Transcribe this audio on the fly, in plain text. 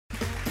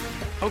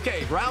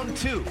Okay, round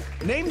two.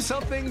 Name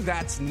something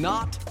that's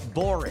not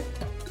boring.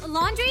 A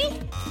laundry?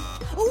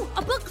 Ooh,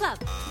 a book club.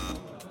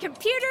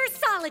 Computer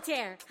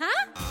solitaire,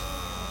 huh?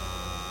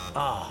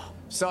 Ah,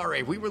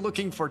 sorry, we were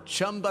looking for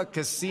Chumba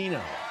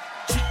Casino.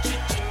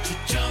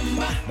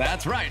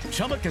 That's right,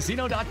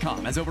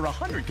 ChumbaCasino.com has over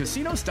 100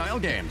 casino-style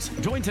games.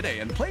 Join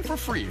today and play for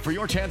free for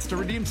your chance to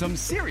redeem some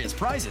serious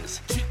prizes.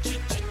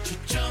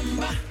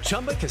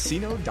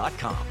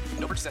 ChumbaCasino.com.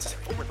 No purchase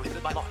necessary. Void where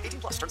prohibited by law.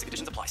 18+ terms and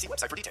conditions apply. See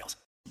website for details.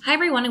 Hi,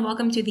 everyone, and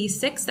welcome to the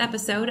 6th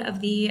episode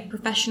of the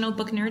Professional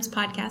Book Nerds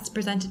podcast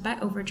presented by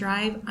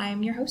Overdrive.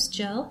 I'm your host,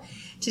 Jill.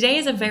 Today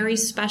is a very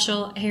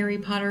special Harry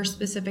Potter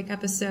specific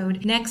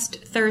episode.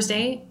 Next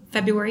Thursday,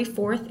 February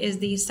 4th, is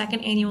the second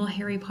annual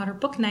Harry Potter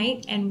book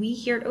night, and we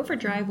here at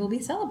Overdrive will be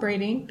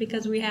celebrating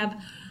because we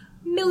have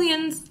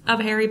millions of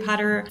Harry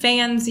Potter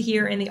fans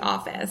here in the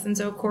office. And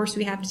so, of course,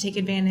 we have to take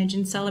advantage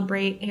and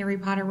celebrate Harry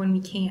Potter when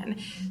we can.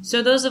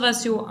 So those of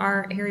us who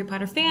are Harry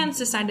Potter fans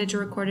decided to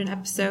record an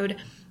episode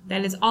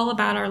that is all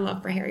about our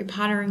love for Harry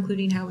Potter,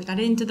 including how we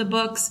got into the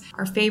books,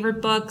 our favorite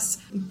books,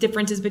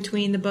 differences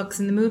between the books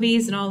and the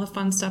movies, and all the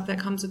fun stuff that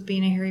comes with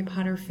being a Harry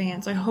Potter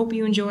fan. So I hope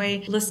you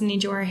enjoy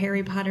listening to our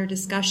Harry Potter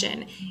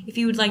discussion. If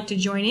you would like to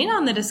join in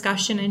on the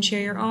discussion and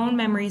share your own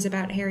memories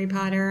about Harry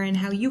Potter and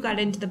how you got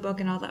into the book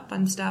and all that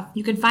fun stuff,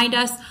 you can find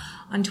us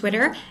on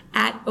Twitter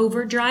at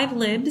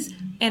OverdriveLibs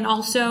and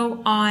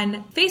also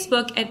on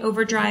Facebook at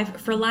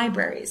Overdrive for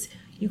Libraries.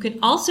 You can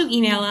also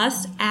email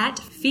us at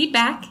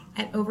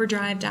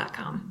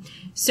feedback@overdrive.com.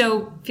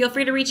 So feel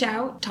free to reach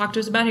out, talk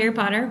to us about Harry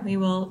Potter. We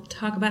will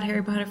talk about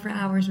Harry Potter for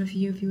hours with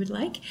you if you would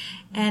like.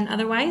 And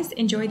otherwise,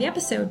 enjoy the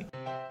episode.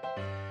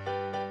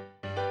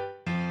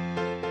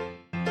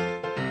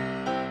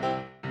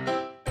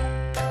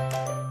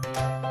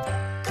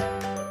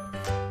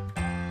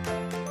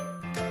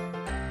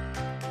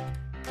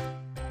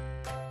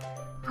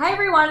 Hi,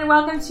 everyone, and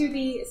welcome to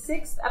the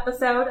 6th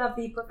episode of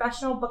the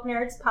Professional Book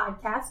Nerds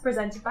podcast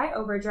presented by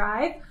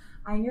Overdrive.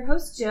 I'm your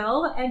host,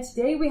 Jill, and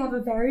today we have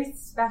a very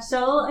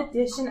special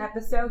edition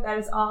episode that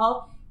is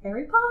all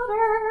Harry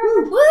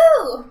Potter.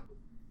 Woo!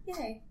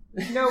 Yay.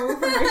 No woo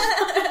from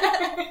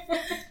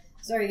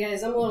Sorry,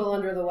 guys, I'm a little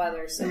under the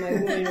weather, so my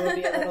wooing will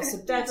be a little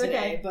subdued That's today,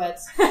 okay. but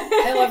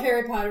I love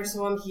Harry Potter,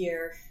 so I'm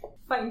here.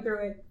 Fighting through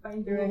it.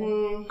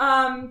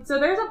 Mm-hmm. So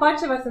there's a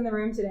bunch of us in the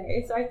room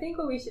today, so I think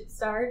what we should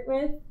start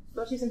with,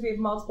 especially since we have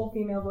multiple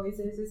female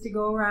voices, is to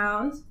go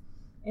around,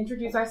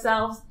 introduce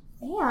ourselves,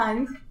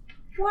 and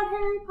what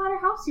Harry Potter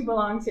house you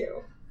belong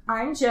to.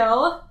 I'm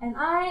Jill, and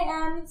I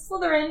am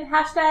Slytherin,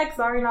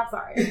 #sorry not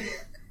sorry.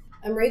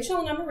 I'm Rachel,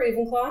 and I'm a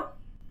Ravenclaw.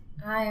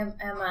 I am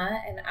Emma,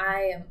 and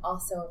I am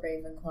also a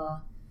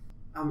Ravenclaw.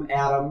 I'm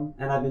Adam,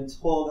 and I've been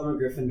told I'm a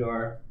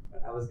Gryffindor,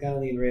 but I was gonna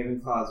lean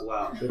Ravenclaw as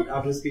well. But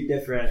I'll just be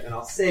different, and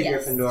I'll say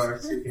Yes. Gryffindor,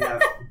 so we can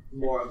have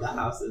more of the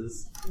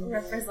houses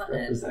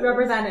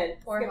Represented.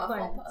 Poor Good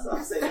point. Hufflepuff. So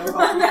I'll say no. No,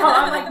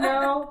 I'm like,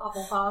 no,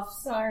 Hufflepuff.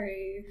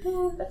 Sorry.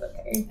 That's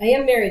okay. I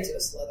am married to a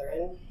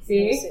Slytherin.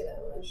 See? I'll say that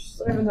much.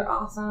 Slytherins are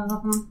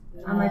awesome.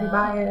 I might be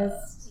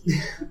biased.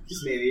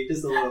 Just maybe,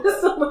 just a little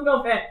Just bit. a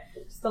little bit.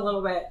 Just a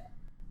little bit.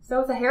 So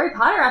it's a Harry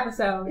Potter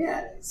episode.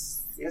 Yeah, it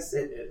is. Yes,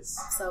 it is.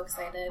 So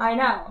excited. I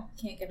know.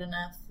 Can't get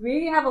enough.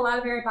 We have a lot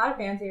of Harry Potter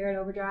fans here at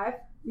Overdrive.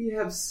 We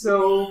have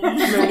so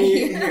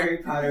many Harry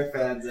Potter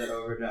fans at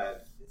Overdrive.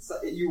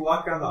 You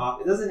walk around the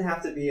office. It doesn't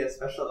have to be a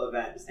special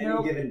event. Just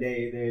any given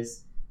day,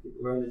 there's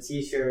people wearing the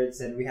t-shirts,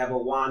 and we have a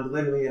wand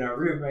literally in our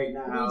room right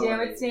now. We do.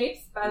 It's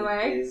Snape's, by the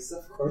way. It is,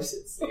 of course,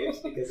 it's Snape's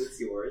because it's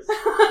yours.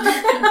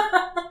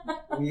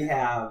 We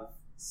have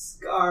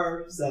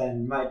scarves,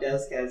 and my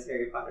desk has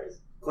Harry Potter's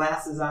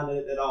glasses on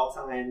it at all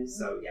times.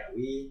 So yeah,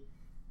 we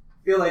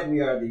feel like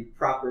we are the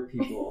proper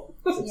people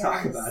to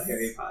talk about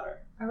Harry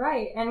Potter. All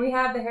right. And we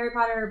have the Harry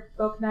Potter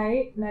book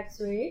night next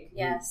week.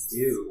 Yes. We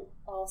do.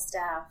 All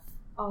staff.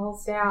 All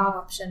staff.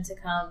 Option to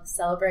come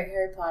celebrate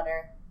Harry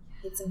Potter.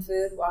 Eat some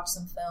food, watch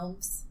some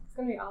films. It's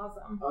going to be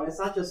awesome. Oh, and it's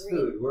not just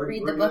food.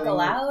 Read we're the book doing-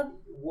 aloud.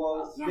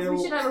 Well, Yes,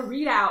 we should have a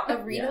readout. A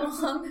read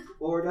along.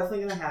 Well, we're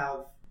definitely going to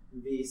have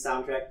the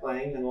soundtrack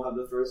playing, then we'll have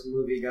the first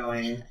movie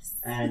going, Yes.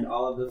 and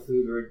all of the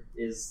food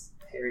is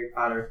Harry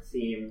Potter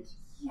themed.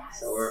 Yes.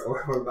 So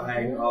we're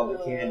buying all the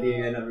candy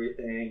and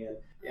everything, and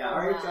yeah,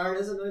 our HR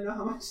doesn't really know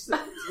how much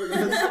we're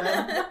going to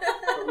spend,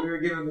 but we were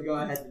given the go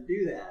ahead to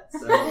do that.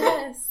 So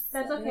Yes.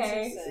 That's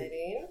okay. That's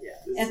exciting. yeah,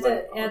 this At is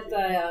the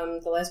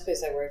like the last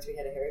place I worked, we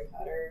had a Harry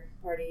Potter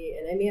party,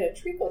 and I made a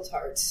treacle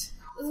tart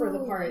for the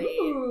party.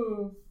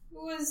 Ooh. It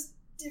was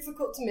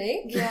difficult to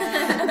make,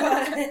 Yeah.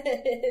 but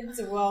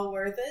it's well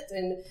worth it.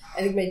 And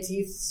I think my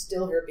teeth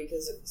still hurt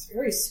because it was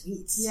very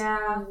sweet.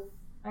 Yeah,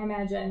 I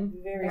imagine.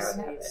 Very that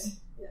would sweet,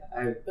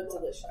 happen. but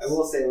delicious. I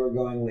will say we're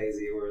going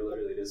lazy. We're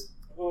literally just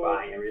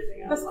buying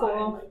everything That's online,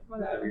 cool. like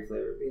Whatever. every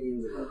flavor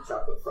beans and the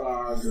chocolate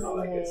frogs and all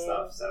that good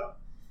stuff. So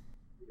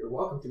you're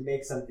welcome to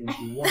make something if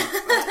you want.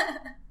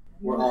 But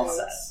we're all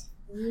set.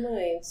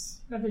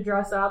 Nice. You have to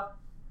dress up.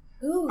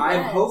 Ooh,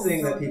 I'm yes.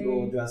 hoping that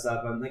people will dress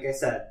up. And like I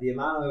said, the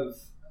amount of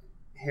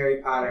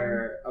Harry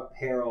Potter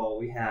apparel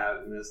we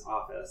have in this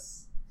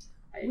office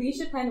We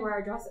should plan to wear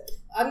our dresses.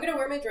 I'm going to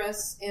wear my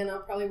dress, and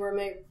I'll probably wear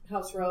my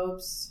house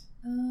robes.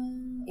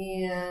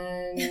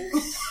 And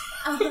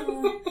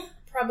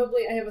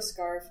probably I have a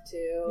scarf,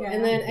 too. Yeah.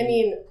 And then, I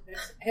mean,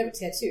 I have a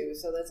tattoo,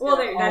 so that's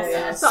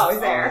that's always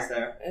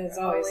there. And it's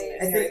always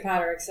a Harry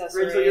Potter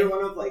accessory. Rachel, you're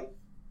one of, like,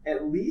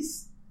 at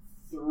least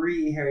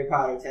 3 Harry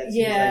Potter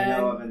tattoos I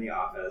know of in the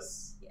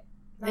office.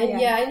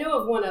 And I know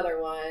of one other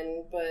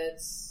one,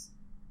 but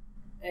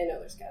I know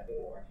there's got to be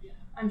more. Yeah,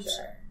 I'm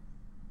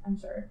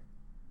sure.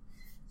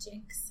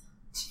 Jinx.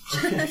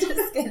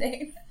 Just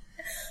kidding.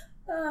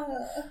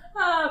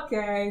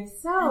 Okay,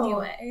 so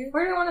anyway,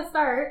 where do we want to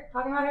start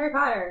talking about Harry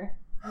Potter?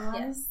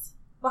 Yes.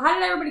 Well, how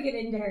did everybody get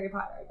into Harry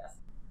Potter, I guess?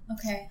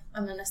 Okay,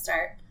 I'm gonna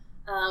start.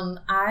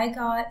 I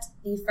got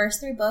the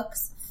first 3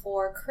 books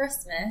for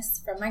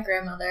Christmas from my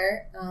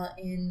grandmother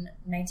in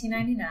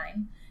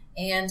 1999,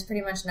 and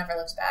pretty much never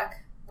looked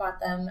back. Bought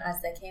them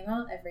as they came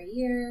out every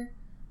year.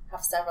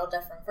 Have several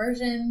different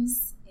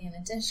versions and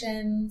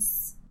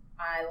editions.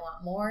 I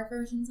want more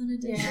versions and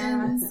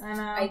editions. Yeah, I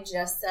know. I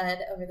just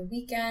said over the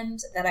weekend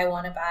that I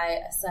want to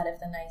buy a set of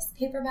the nice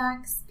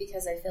paperbacks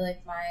because I feel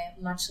like my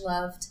much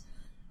loved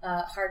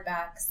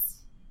hardbacks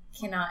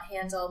cannot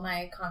handle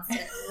my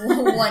constant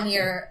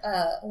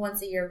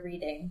once a year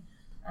reading.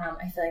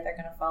 I feel like they're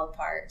going to fall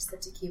apart. So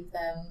to keep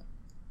them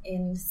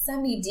in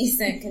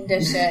semi-decent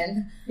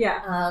condition,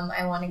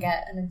 I want to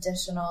get an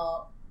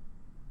additional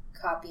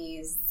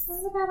copies.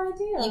 That's a bad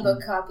idea.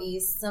 Ebook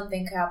copies,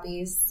 something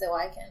copies, so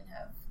I can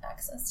have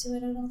access to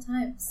it at all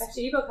times.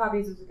 Actually, ebook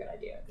copies is a good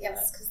idea.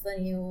 Yes, because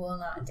then you will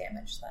not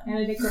damage them. And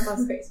it takes up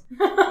less space.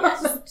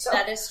 Yes,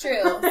 that is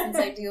true, since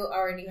I do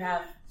already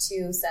have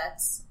 2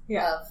 sets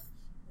of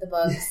the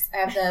books. I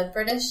have the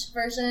British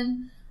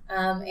version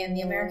and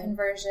the American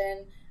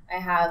version. I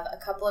have a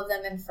couple of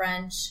them in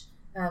French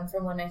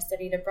from when I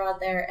studied abroad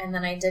there, and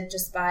then I did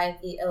just buy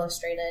the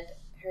illustrated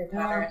Harry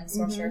Potter and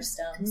Sorcerer's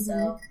Stone,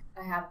 so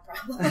I have a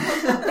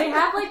problem. They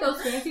have like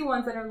those fancy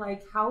ones that are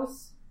like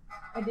house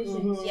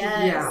editions.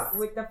 Yes.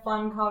 With the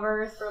fun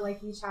covers for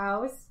like each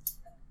house.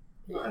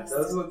 Yes.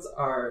 Those ones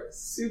are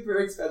super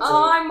expensive.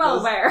 Oh, I'm well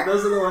aware.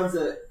 Those are the ones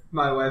that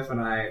my wife and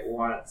I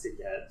want to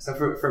get. So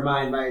for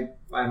mine, my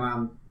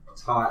mom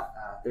taught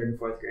 3rd and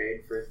 4th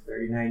grade for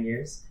 39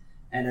 years,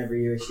 and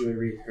every year she would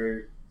read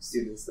her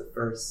students the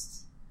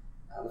first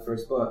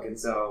book. And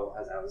so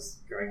as I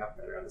was growing up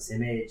around the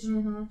same age,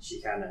 she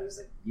kind of was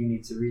like, "You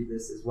need to read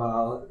this as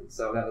well." And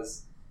so that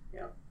was,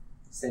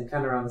 kind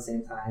of around the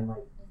same time,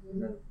 like in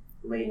the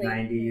late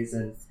 90s.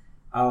 And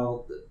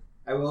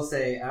I will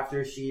say,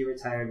 after she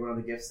retired, one of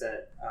the gifts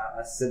that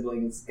us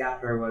siblings got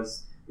her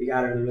was, we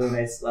got her the really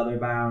nice leather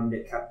bound.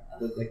 It kept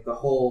the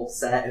whole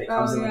set, and it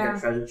comes in like a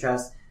treasure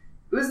chest.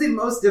 It was the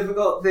most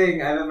difficult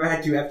thing I've ever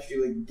had to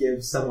actually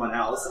give someone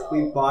else. Like,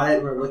 we bought it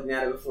and we were looking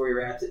at it before we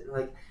wrapped it, and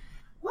like,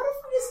 what if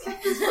we just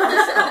kept this for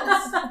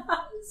ourselves?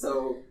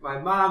 So my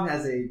mom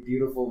has a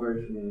beautiful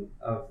version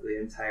of the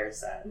entire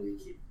set, and we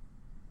keep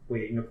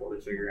waiting to pull the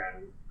trigger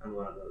on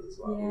one of those as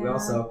well.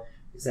 Yeah.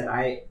 We said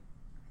I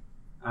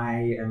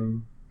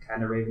am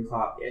kind of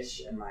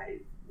Ravenclaw-ish, and my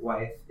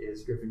wife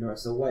is Gryffindor.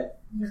 So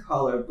what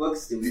color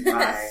books do we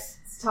buy?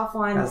 It's a tough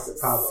one. That's the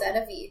problem.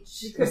 Set of each.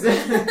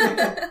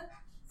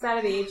 Set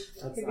of each.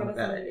 That's not a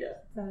bad idea.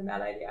 It's not a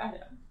bad idea.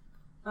 Yeah.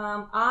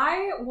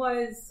 I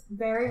was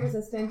very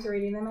resistant to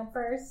reading them at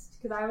first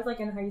because I was like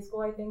in high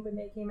school, I think, when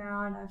they came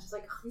out, and I was just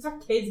like, these are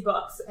kids'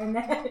 books. And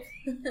then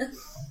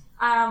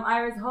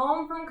I was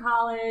home from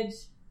college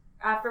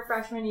after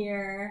freshman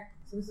year.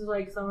 So this was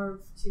like summer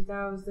of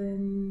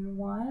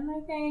 2001,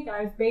 I think.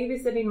 I was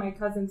babysitting my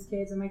cousin's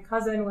kids, and my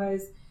cousin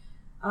was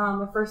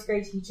a first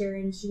grade teacher,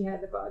 and she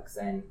had the books.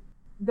 And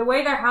the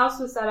way their house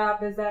was set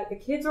up is that the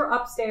kids were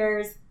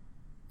upstairs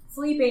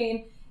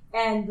sleeping,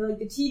 and like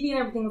the TV and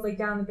everything was like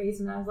down in the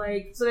basement. I was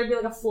like, so there'd be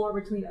like a floor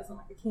between us. I'm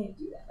like, I can't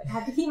do that. Like, I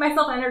have to keep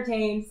myself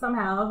entertained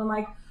somehow. So I'm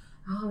like,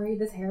 I'll read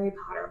this Harry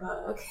Potter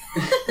book.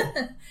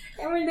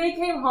 And when they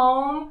came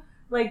home,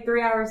 like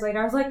 3 hours later,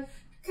 I was like,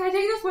 can I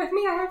take this with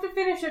me? I have to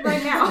finish it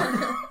right now.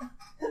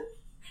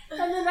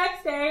 And the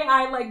next day,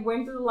 I like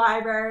went to the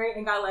library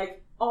and got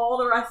like all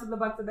the rest of the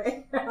books that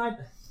they had.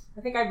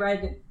 I think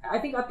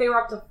they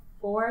were up to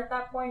 4 at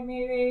that point,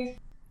 maybe.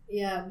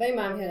 Yeah, my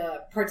mom had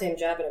a part-time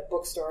job at a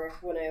bookstore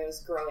when I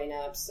was growing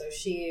up, so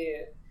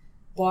she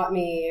bought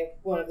me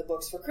one of the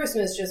books for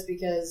Christmas just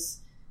because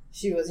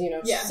she was,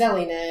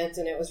 selling it,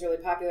 and it was really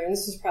popular. And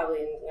this was probably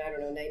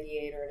in,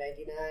 98 or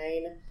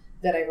 99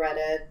 that I read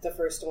it, the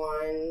first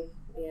one,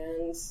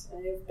 and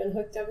I've been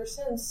hooked ever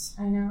since.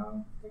 I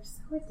know. They're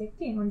so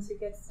addicting once you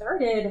get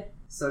started.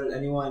 So did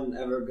anyone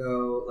ever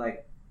go,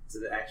 like, to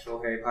the actual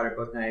Harry Potter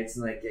book nights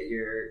and, like, get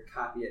your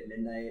copy at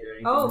midnight or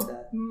anything like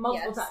that?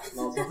 Multiple times.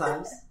 Multiple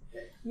times?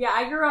 Okay. Yeah,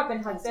 I grew up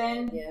in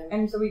Hudson,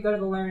 and so we go to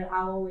the Learned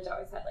Owl, which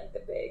always had, like, the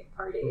big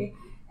party.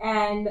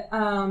 And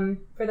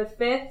for the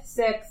 5th,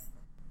 6th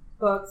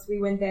books,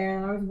 we went there,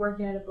 and I was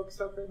working at a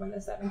bookstore for when the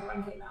 7th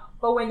one came out.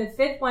 But when the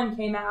 5th one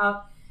came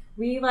out,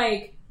 we,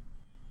 like,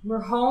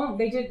 were home.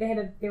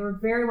 They were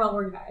very well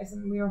organized,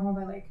 and we were home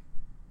by, like,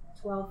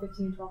 12,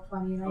 15, 12,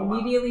 20, and I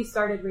immediately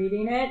started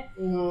reading it,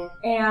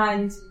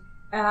 and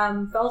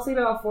fell asleep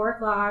about 4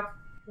 o'clock,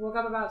 woke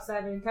up about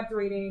 7, kept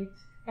reading,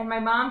 and my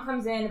mom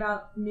comes in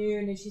about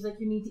noon, and she's like,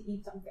 you need to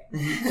eat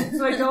something.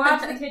 So I go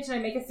out to the kitchen, I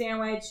make a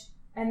sandwich,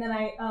 and then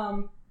I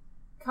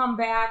come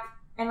back,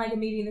 and like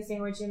I'm eating the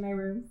sandwich in my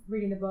room,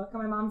 reading the book,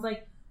 and my mom's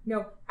like,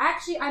 no,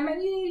 actually, I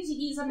meant you needed to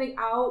eat something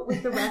out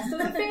with the rest of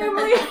the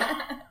family.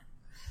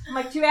 I'm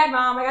like, too bad,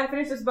 Mom, I gotta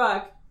finish this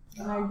book.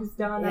 And I was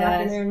done that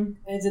afternoon.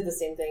 I did the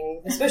same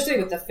thing, especially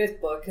with the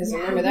 5th book, because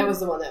remember, that was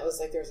the one that was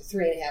like, there was a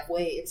 3.5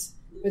 wait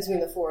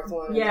between the 4th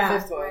one and the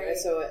 5th one, right?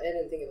 So I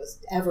didn't think it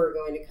was ever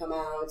going to come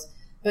out.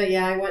 But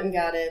yeah, I went and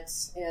got it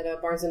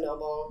at Barnes &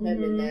 Noble at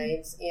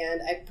midnight,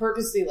 and I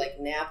purposely like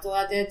napped a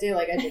lot that day.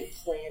 Like I'd been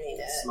planning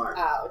it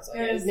out.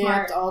 Like, I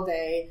napped all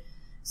day.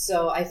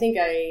 So I think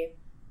I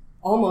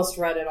almost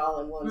read it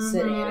all in one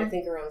sitting, and I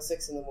think around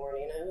 6 in the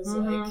morning I was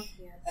like,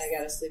 I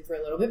gotta sleep for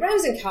a little bit. But I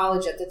was in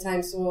college at the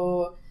time,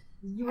 so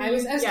I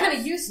was kind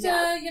of used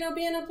to,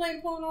 being up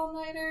late pulling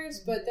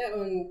all-nighters, but that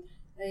one,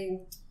 I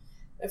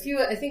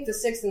think the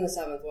 6th and the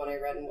 7th one I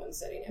read in one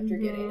sitting after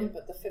getting it,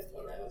 but the 5th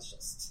one, that was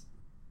just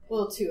a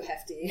little too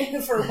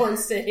hefty for one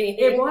sitting.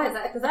 It was,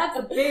 because that's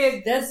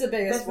the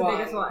biggest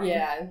one.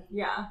 Yeah.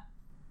 Yeah.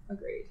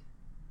 Agreed.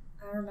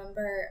 I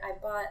remember I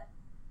bought,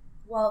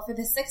 for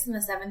the 6th and the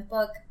 7th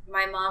book,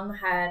 my mom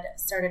had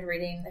started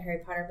reading the Harry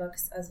Potter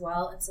books as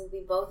well, and so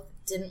we both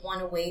didn't want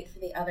to wait for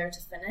the other to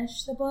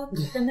finish the book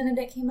the minute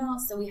it came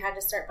out, so we had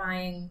to start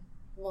buying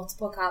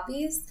multiple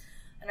copies.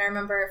 And I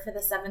remember for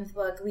the 7th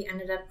book, we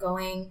ended up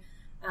going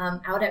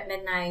out at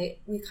midnight.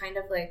 We kind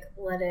of like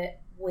let it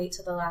wait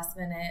till the last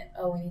minute.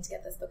 Oh, we need to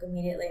get this book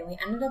immediately. And we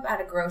ended up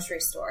at a grocery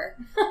store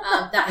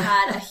that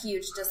had a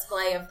huge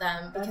display of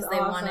them because they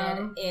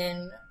wanted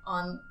in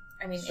on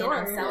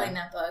selling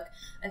that book.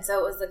 And so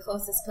it was the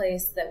closest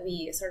place that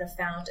we sort of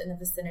found in the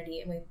vicinity,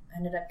 and we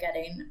ended up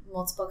getting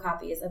multiple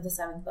copies of the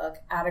 7th book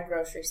at a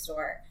grocery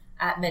store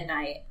at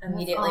midnight.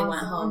 Immediately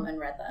went home and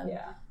read them.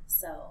 Yeah.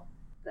 So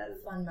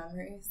fun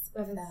memories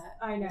of that.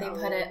 I know. They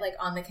put it like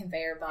on the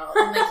conveyor belt.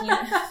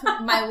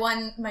 I'm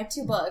like, my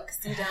 2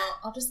 books,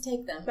 I'll just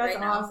take them. That's right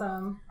now.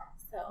 Awesome.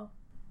 So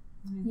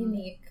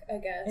unique, I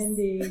guess.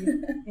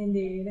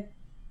 Indeed.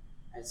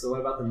 And so what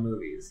about the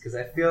movies? Because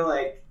I feel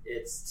like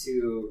it's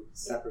 2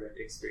 separate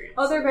experiences.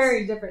 Oh, they're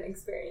very different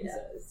experiences.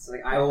 Yeah. So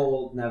like I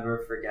will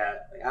never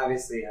forget. Like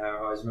obviously, I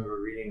always remember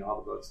reading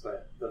all the books,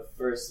 but the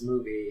first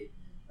movie,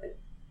 like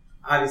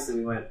obviously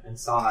we went and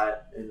saw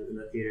it in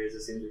the theaters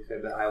as soon as we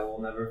could. But I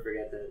will never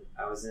forget that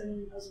I was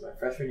my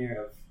freshman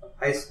year of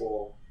high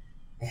school,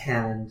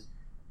 and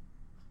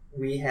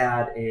we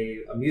had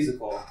a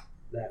musical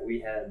that we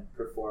had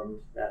performed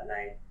that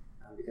night.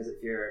 Because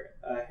if you're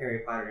a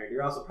Harry Potter nerd,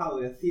 you're also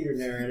probably a theater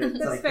nerd. It's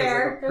That's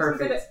fair.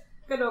 There's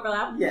a good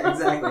overlap. Yeah,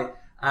 exactly.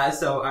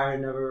 So I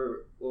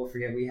never will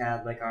forget, we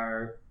had like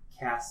our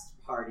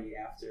cast party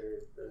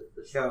after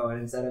the show,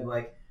 and instead of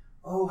like,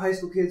 high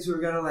school kids who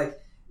are gonna like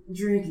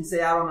drink and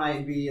stay out all night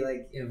and be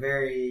like,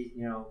 very,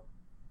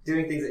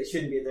 doing things that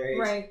shouldn't be at their age.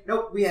 Right.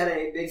 Nope, we had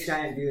a big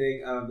giant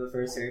viewing of the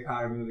first Harry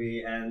Potter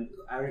movie, and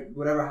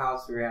whatever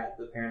house we were at,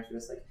 the parents were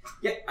just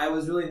like, I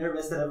was really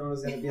nervous that everyone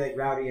was going to be like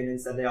rowdy, and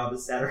instead they all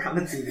just sat around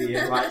the TV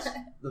and watched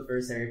the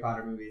first Harry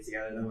Potter movie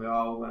together, and then we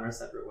all went our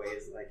separate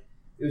ways. Like,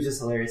 it was just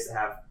hilarious to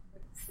have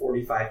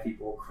 45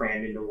 people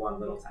crammed into one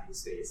little tiny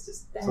space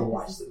just to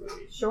watch the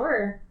movie.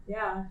 Sure.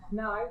 Yeah.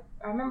 No,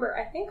 I remember,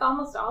 I think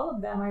almost all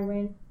of them I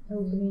went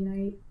opening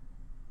night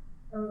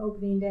or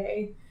opening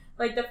day.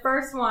 Like, the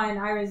first one,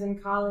 I was in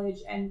college,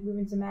 and we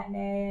went to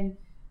matinee, and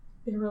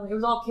it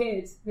was all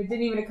kids. It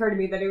didn't even occur to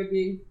me that it would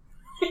be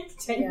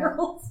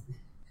 10-year-olds.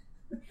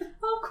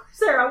 Oh,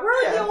 Sarah,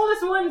 we're like the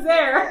oldest ones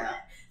there. Yeah.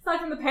 Aside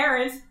from the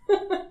parents.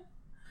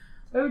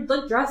 They would,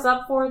 like, dress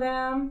up for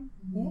them.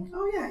 Yeah.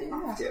 Oh, yeah,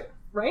 you have to.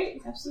 Right?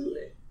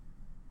 Absolutely.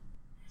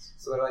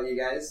 So what about you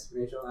guys,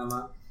 Rachel,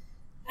 Emma?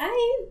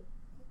 I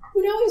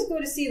would always go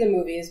to see the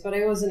movies, but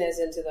I wasn't as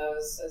into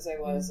those as I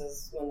was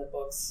as when the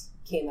books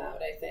came out,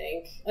 I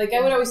think. Like,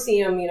 I would always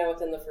see them,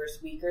 within the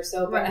first week or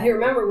so, but I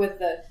remember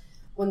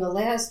when the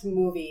last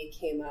movie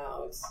came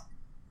out,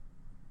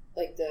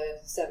 like the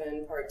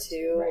 7 Part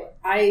 2,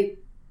 I,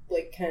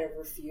 like, kind of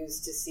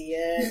refused to see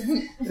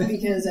it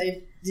because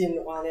I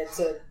didn't want it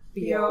to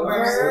be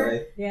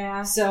over.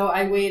 Yeah. So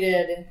I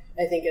waited,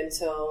 I think,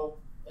 until,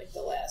 like,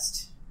 the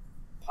last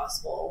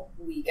possible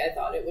week. I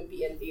thought it would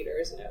be in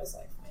theaters, and I was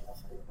like,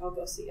 fine, I'll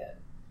go see it.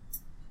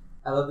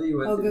 I love that you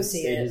went through the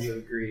stages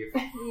of grief.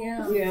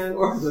 Yeah.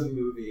 Or the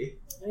movie.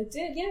 I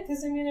did, yeah,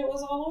 because, it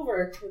was all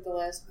over with the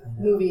last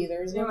movie.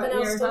 There was nothing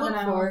else to look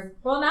for.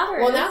 Well, now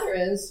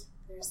there is.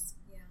 There's,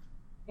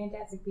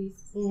 Fantastic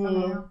Beasts.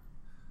 coming out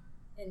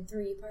in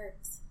 3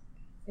 parts.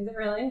 Is it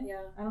really?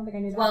 Yeah. I don't think I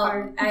knew that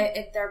part. Well,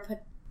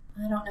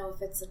 I don't know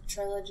if it's a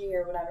trilogy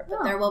or whatever,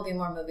 but there will be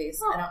more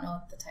movies. I don't know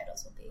what the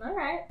titles will be. All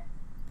right.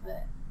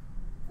 But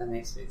that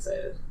makes me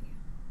excited.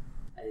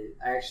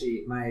 I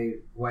actually, my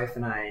wife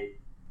and I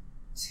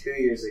 2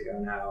 years ago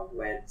now,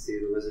 went to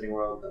the Wizarding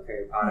World of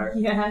Harry Potter.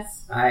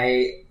 Yes.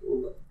 I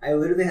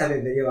literally have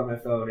a video on my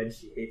phone, and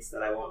she hates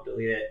that I won't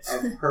delete it,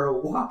 of her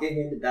walking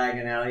into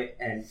Diagon Alley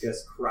and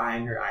just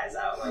crying her eyes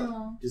out, like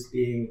just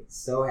being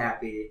so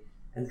happy.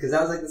 And because that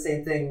was like the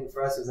same thing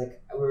for us. It was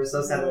like we were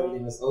so sad that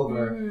everything was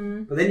over.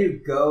 Mm-hmm. But then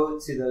you go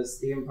to those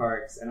theme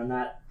parks, and I'm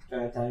not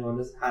trying to tell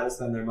anyone how to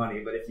spend their money,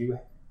 but if you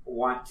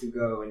want to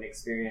go and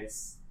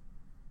experience,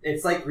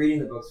 it's like reading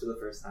the books for the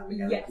first time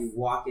again. Yes. Like you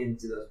walk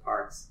into those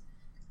parks,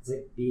 it's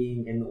like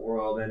being in the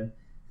world. And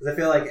because I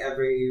feel like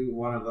every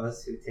one of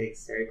us who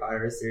takes Harry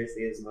Potter as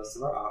seriously as most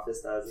of our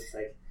office does, it's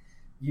like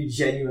you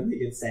genuinely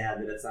get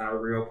sad that it's not a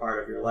real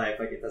part of your life.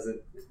 Like it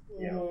doesn't,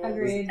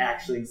 doesn't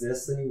actually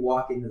exist. And you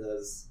walk into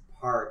those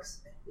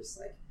parks and you're just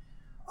like,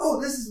 oh,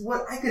 this is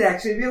what I could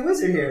actually be a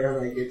wizard here.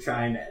 Like you're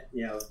trying to,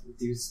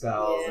 do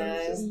spells. And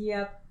it's just,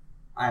 like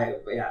I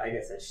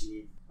said,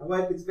 my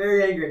wife gets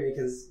very angry at me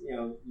because,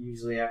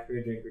 usually after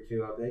a drink or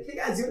two, I'll be like, hey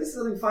guys, you want to see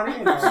something funny?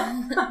 And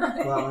I'll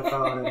pull out my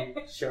phone and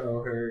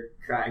show her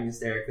crying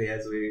hysterically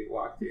as we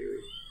walk through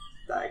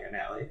Diagon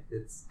Alley.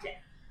 That's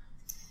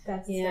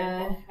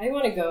I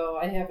want to go.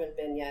 I haven't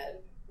been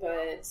yet,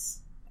 but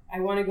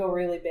I want to go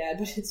really bad.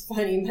 But it's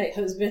funny, my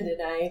husband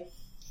and I,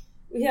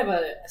 we have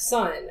a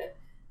son,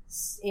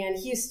 and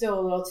he's still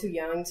a little too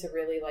young to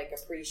really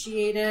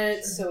appreciate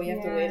it. So we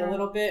have to wait a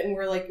little bit, and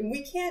we're like,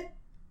 we can't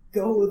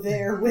go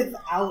there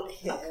without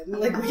him.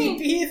 We'd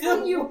be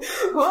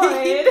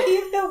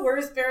the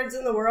worst parents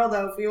in the world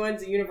though if we went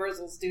to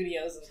Universal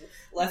Studios and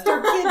left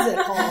our kids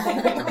at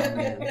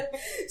home.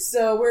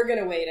 So we're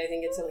gonna wait, I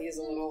think, until he's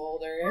a little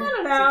older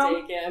to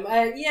take him.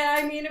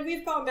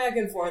 We've gone bawe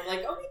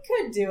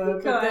could do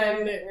it, but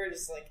then we're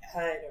just like, I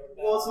don't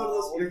know. Well, it's one of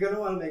those, you're gonna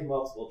want to make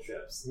multiple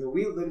trips.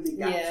 We literally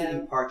got to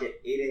the park at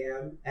 8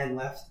 a.m. and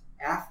left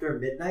after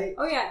midnight.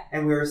 Oh, yeah.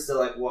 And we were still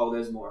like, whoa,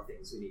 there's more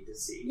things we need to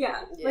see.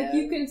 Yeah.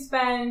 You can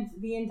spend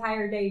the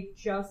entire day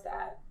just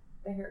at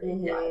the Harry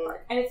Potter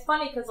Park. And it's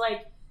funny because,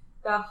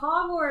 the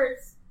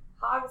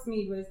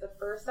Hogsmeade was the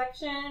first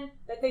section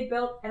that they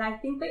built, and I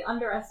think they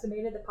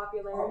underestimated the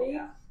popularity.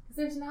 Because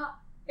there's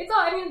not...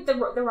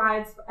 the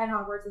rides at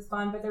Hogwarts is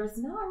fun, but there's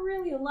not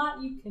really a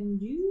lot you can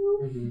do.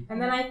 Mm-hmm. And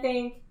then I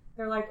think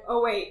they're like,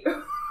 oh, wait,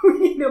 we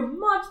need a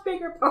much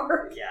bigger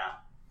park. Yeah.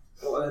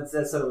 Well,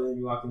 that's so when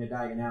you walk into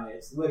Diagon Alley,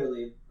 it's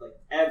literally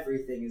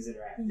everything is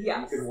interactive.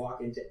 Yes. You can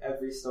walk into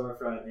every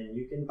storefront and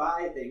you can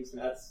buy things.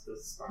 That's the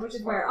smart. Which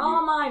is where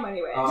all my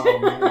money went. Oh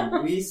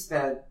man, we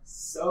spent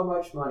so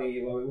much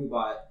money when we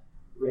bought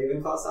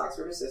Ravenclaw socks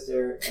for her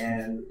sister,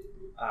 and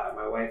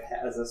my wife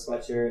has a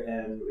sweatshirt,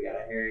 and we got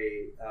a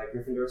Harry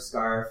Gryffindor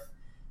scarf.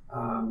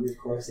 We of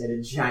course had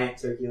a giant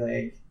turkey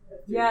leg,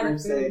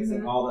 broomsticks,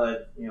 and all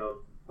the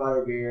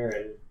butterbeer,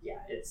 and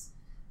it's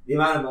the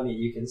amount of money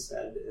you can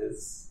spend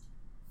is.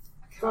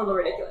 A little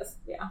ridiculous,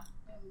 yeah.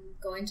 I'm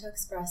going to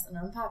express an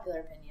unpopular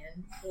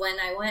opinion. When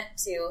I went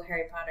to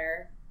Harry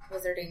Potter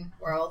Wizarding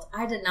World,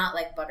 I did not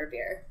like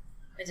butterbeer.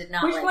 I did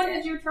not like it. Which one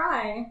did you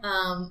try?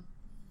 I'm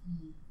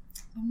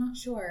not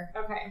sure.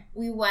 Okay.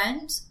 We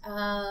went,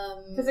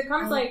 because it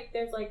comes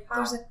there's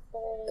hot,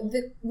 cold.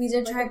 We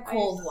did try a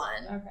cold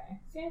one.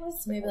 Okay. Yeah, it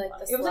was maybe the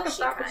it was like a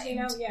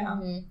frappuccino, kind. Yeah.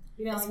 Mm-hmm.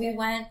 Because we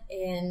went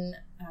in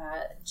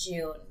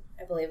June,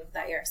 I believe, of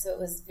that year. So it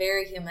was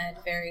very humid,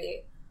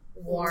 very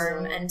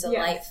warm and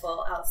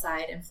delightful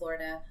outside in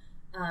Florida.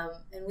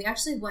 And we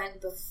actually went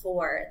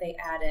before they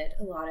added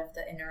a lot of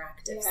the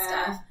interactive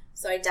stuff.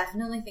 So I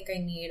definitely think I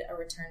need a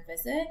return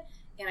visit.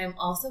 And I'm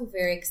also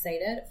very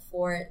excited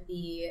for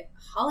the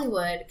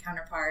Hollywood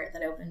counterpart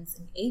that opens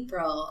in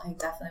April. I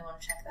definitely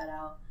want to check that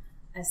out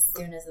as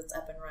soon as it's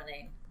up and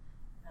running,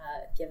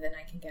 given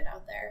I can get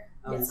out there.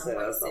 That's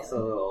also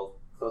a little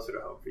closer to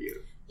home for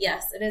you.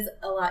 Yes, it is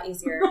a lot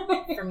easier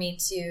for me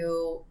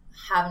to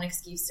have an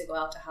excuse to go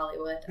out to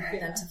Hollywood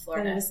than to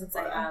Florida, since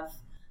I have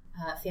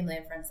family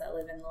and friends that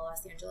live in the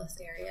Los Angeles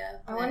area.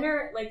 I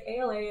wonder,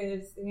 ALA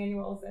is the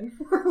annuals in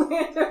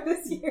Orlando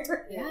this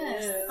year.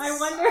 Yes. I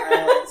wonder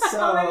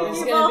so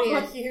there's going to be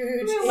a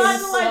huge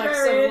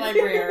influx of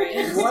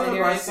librarians. One of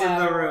us in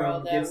the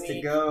room gets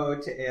to go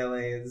to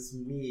ALA's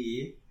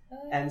me.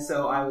 And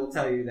so I will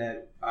tell you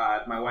that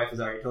my wife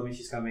has already told me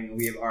she's coming, and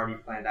we have already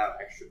planned out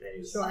extra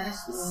days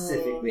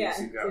specifically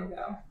to go.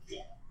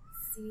 Yeah.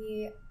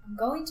 See, I'm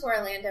going to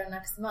Orlando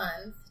next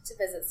month to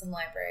visit some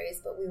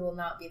libraries, but we will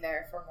not be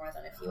there for more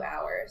than a few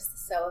hours.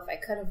 So if I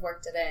could have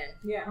worked it in,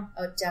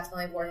 I would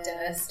definitely have worked in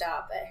a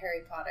stop at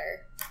Harry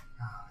Potter.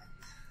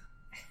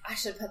 I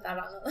should put that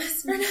on the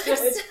list for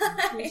next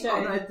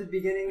time. At the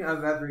beginning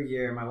of every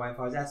year, my wife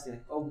always asks me,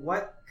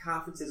 what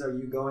conferences are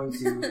you going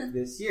to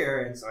this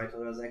year? And so I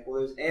told her, I was like,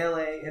 well, there's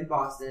ALA in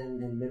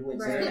Boston in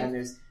midwinter, and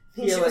there's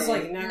PLA. She was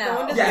like, not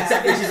going to that.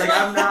 Exactly. She's like,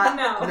 I'm not,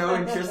 no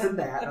interest in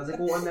that. I was like,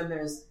 well, and then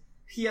there's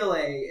PLA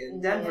in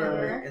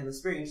Denver in the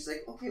spring. And she's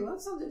like, okay, well,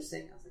 that sounds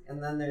interesting. I was like,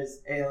 and then there's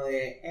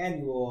ALA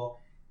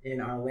annual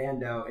in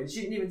Orlando. And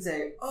she didn't even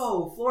say,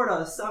 oh,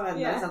 Florida, sun,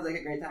 that sounds like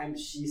a great time.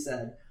 She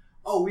said,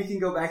 oh, we can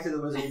go back to the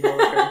Wizarding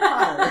World of Harry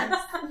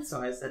Potter.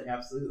 So I said,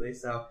 absolutely.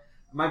 So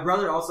My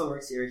brother also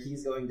works here.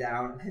 He's going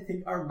down. I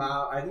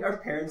think our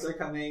parents are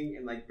coming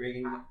and like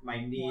bringing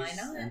my niece.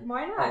 Why not? And,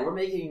 Why not? we're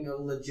making a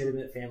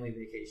legitimate family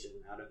vacation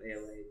out of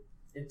ALA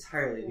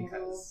entirely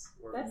because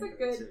we're That's a going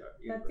good. to That's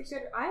a Universal.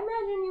 good. I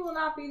imagine you will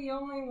not be the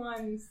only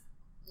ones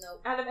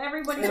Nope. out of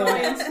everybody No.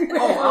 going.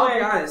 Oh, I'll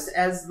be honest.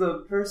 As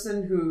the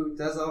person who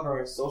does all of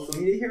our social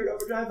media here at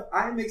Overdrive,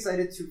 I'm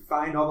excited to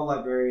find all the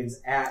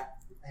librarians at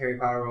Harry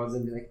Potter Worlds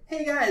and be like,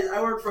 "Hey guys,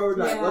 I work for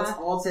Overdrive. Yeah. Let's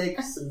all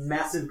take some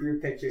massive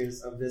group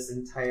pictures of this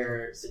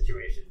entire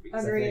situation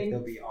because I Agreed. think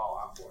they'll be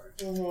all on board."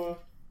 Mm-hmm.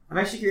 I'm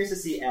actually curious to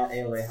see at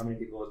ALA how many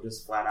people will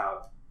just flat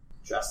out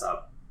dress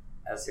up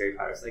as Harry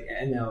Potter's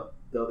and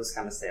they'll just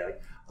kind of say like,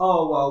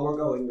 "Oh well, we're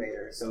going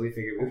later, so we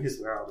figured we would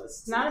just wear all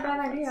this." Not a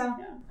bad idea.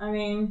 Yeah. I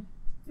mean,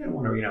 You don't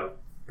want to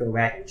go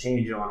back and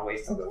change. You don't want to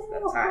waste all no, that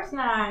of course time.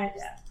 not.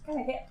 Yeah. Kind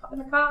of hop in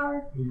the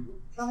car, Mhm.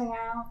 go hang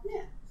out.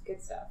 Yeah. It's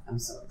good stuff. I'm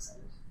so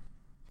excited.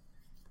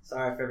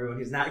 Sorry for everyone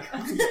who's not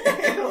going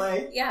to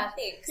ALA. Yeah,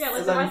 thanks. Yeah,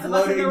 Because like the I'm rest of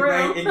us in floating the room.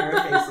 right in your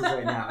faces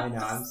right now. I know,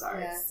 I'm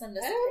sorry. Yeah. Send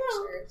us I don't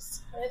know.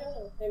 pictures. I don't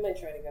know. I might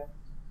try to go.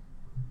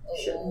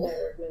 Sure. Oh, Might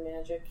work my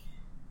magic.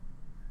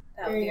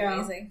 that would There be you go.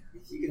 amazing.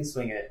 If you can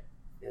swing it,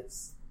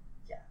 it's,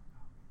 yeah.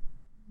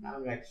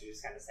 I'm actually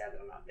just kind of sad that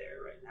I'm not there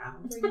right now.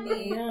 Bring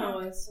me No,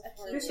 it's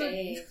a hard.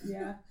 keychain.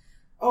 Yeah.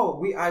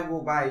 Oh, I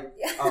will buy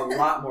Yeah. a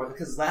lot more,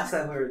 because last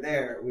time we were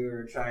there, we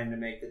were trying to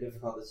make the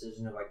difficult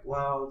decision of like,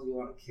 well, do you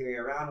want to carry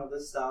around all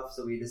this stuff?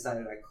 So we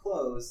decided on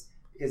clothes,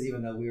 because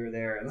even though we were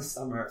there in the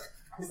summer,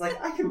 I was like,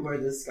 I can wear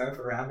this scarf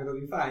around, it'll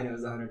be fine. It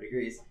was 100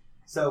 degrees.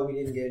 So we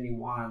didn't get any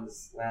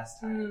wands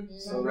last time.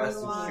 So Mm,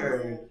 rest wands.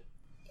 assured,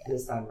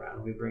 this time around,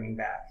 we'll be bringing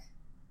back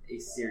a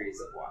series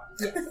of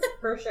wands. Yes,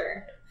 for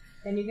sure.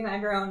 And you can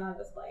have your own on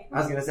display. I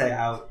was going to say,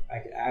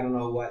 I don't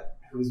know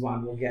whose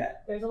wand we'll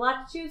get. There's a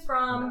lot to choose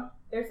from. No.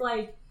 There's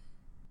like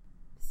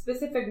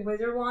specific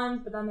wizard ones,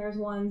 but then there's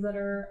ones that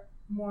are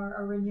more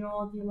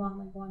original if you want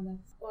like one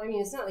that's Well, I mean,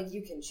 it's not like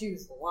you can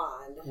choose the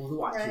wand. Well, the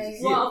watch Right.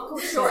 chooses you. well, of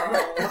course, sure.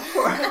 Of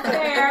course.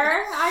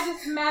 There, I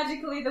just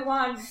magically the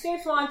wand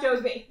Snape's wand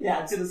chose me.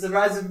 Yeah, to the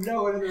surprise of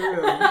no one in the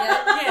room.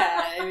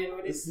 Yeah, I mean,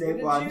 what The did, Snape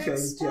what wand did you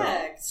chose Jill.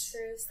 expect?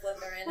 True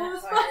Slytherin Well, at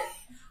it's heart.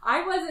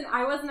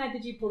 I wasn't at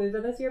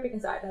Digipalooza this year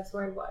because that's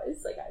where I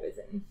was. Like I was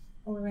in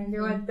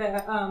Orlando at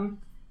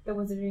the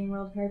Wizarding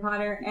World of Harry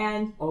Potter,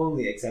 and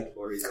Only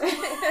acceptable reason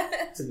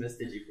to miss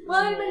Digipalooza.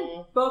 well, I'd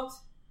been booked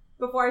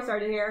before I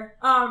started here.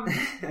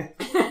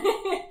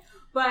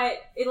 But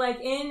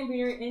when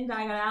you're in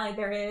Diagon Alley,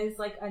 there is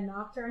like a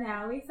Nocturne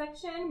Alley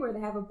section where they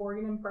have a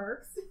Borgin and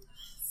Burke's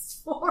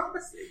store,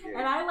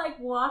 and I like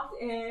walked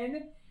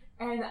in,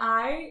 and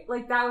I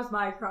like that was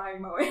my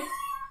crying moment.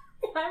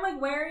 I'm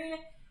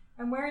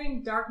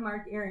wearing dark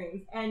mark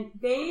earrings, and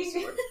they.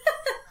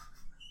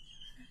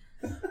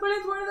 But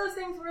it's one of those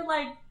things where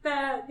like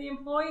the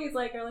employees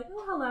like are like,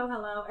 oh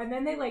hello, and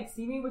then they like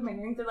see me with my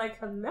earrings. They're like,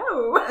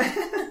 hello,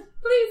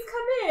 please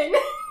come in,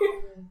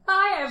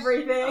 buy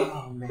everything.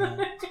 Oh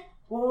man.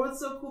 Well, what's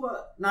so cool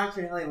about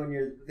Nocturne Alley when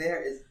you're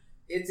there is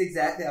it's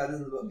exactly how it is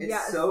in the book. It's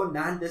Yes. so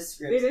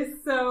nondescript. It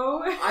is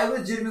so. I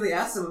legitimately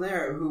asked someone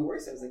there who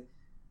works there, I was like,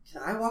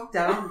 can I walk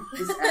down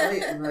this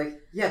alley? And they're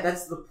like, yeah,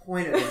 that's the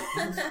point of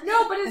it.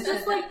 No, but it's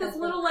just like this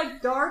little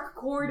like dark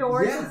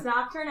corridor. Yeah. It's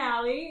Nocturne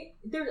Alley.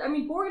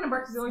 Borgin and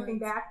Burke's is the only thing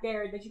back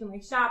there that you can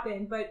like shop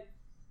in, but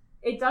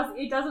it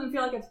doesn't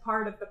feel like it's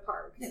part of the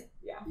park.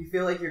 Yeah. You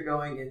feel like you're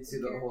going into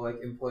the whole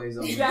like employees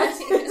only. Yes,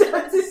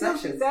 it's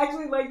Sections.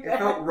 exactly like It that.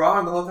 felt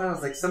wrong the whole time. I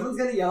was like, someone's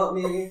gonna yell at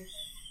me,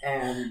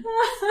 and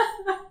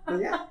but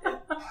yeah,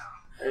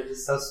 they're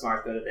just so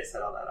smart that they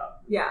set all that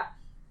up. Yeah,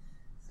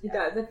 it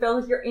does. It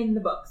feels like you're in the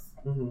books.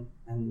 Mm-hmm.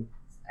 And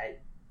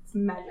It's I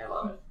love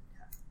magical. it.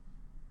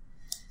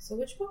 So,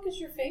 which book is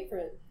your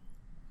favorite?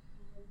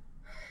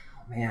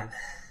 Oh man,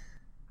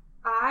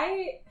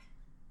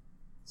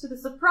 To the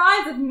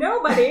surprise of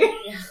nobody,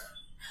 Yeah.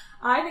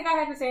 I think I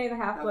have to say The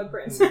Half-Blood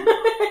Prince.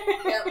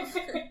 Yep.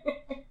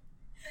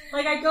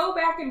 Like, I go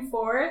back and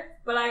forth,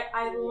 but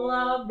I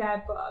love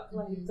that book.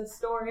 Like, the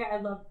story, I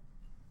love,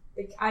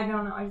 I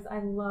don't know, I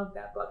love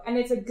that book. And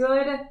it's a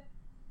good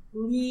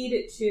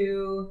lead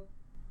to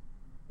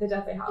The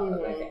Deathly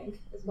Hallows, I think,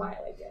 is why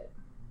I like it.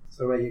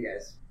 so what about you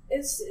guys?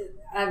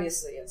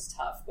 Obviously it's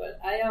tough, but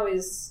I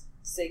always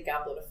say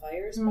Goblet of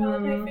Fire is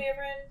probably my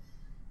favorite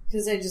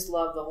because I just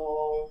love the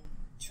whole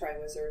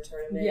Triwizard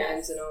Tournament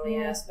and all the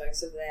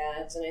aspects of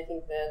that, and I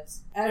think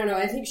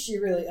I think she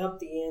really upped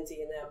the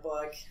ante in that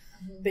book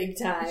big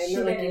time. She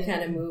Like did. it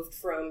kind of moved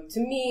to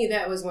me,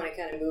 that was when it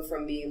kind of moved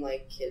from being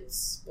like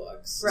kids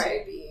books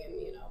to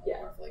being,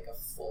 more of like a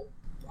full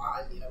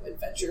on,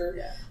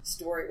 adventure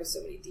story with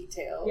so many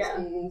details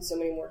and so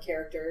many more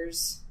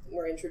characters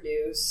were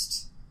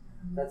introduced.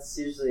 That's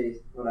usually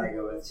what I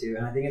go with too,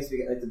 and I think it's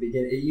because at the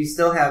beginning you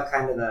still have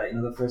kind of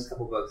the first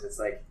couple books. It's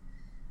like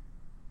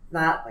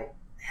not like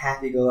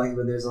happy-go-lucky,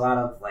 but there's a lot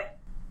of like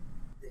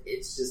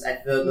it's just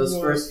those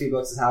first few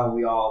books is how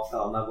we all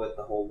fell in love with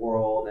the whole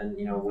world and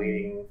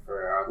waiting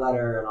for our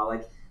letter and all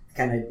like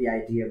kind of the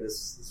idea of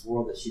this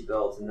world that she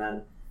built, and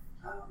then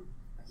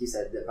like you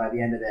said, that by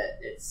the end of it,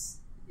 it's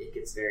it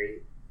gets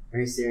very,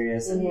 very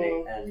serious, and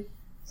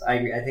so I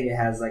agree. I think it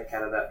has like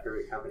kind of that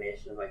perfect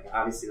combination of like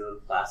obviously the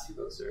last two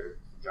books are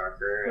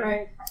darker, and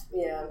Right.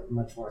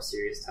 much more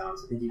serious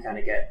tones. I think you kind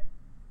of get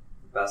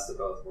the best of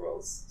both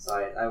worlds. So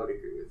I would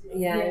agree with you.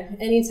 Yeah.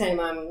 Anytime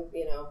I'm,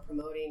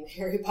 promoting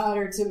Harry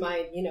Potter to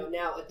my,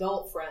 now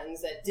adult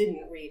friends that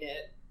didn't read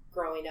it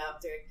growing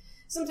up,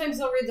 sometimes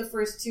they'll read the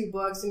first two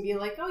books and be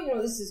like,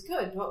 oh, this is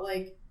good, but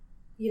like,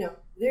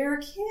 they're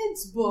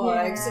kids'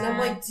 books, and I'm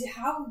like,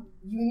 how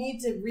you need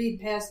to read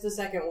past the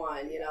second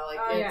one,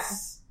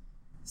 it's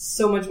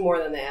so much more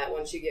than that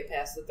once you get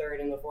past the third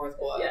and the fourth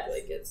book. Yes.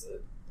 Like, it's a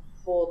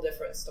whole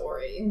different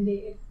story.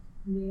 Indeed.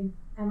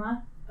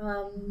 Emma?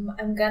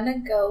 I'm gonna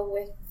go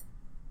with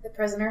The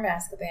Prisoner of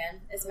Azkaban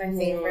is my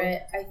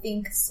favorite, I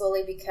think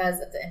solely because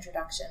of the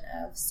introduction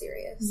of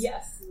Sirius.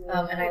 Yes.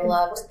 And I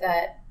loved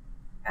that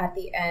at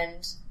the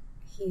end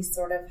he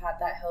sort of had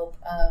that hope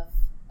of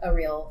a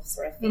real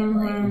sort of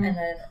family and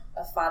then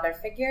a father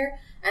figure,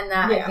 and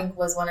that I think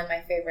was one of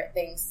my favorite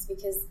things,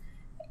 because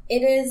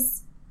it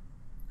is,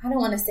 I don't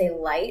want to say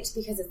light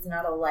because it's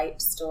not a light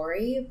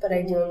story, but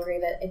I do agree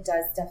that it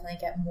does definitely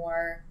get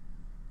more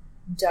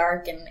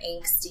dark and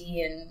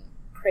angsty and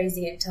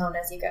crazy in tone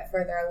as you get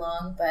further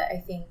along. But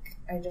I think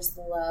I just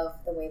love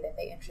the way that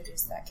they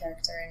introduced that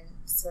character and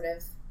sort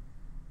of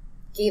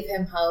gave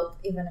him hope,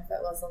 even if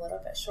it was a little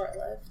bit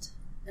short-lived.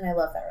 And I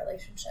love that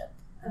relationship.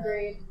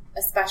 Agreed.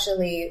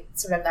 Especially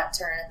sort of that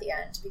turn at the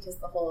end, because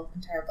the whole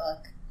entire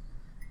book,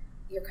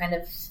 you're kind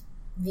of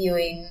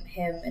viewing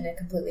him in a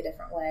completely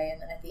different way,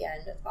 and then at the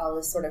end, all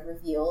is sort of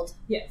revealed.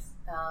 Yes.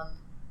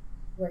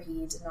 Where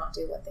he did not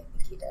do what they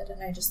think he did,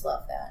 and I just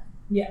love that.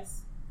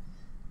 Yes.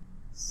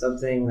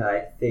 Something that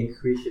I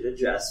think we should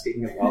address,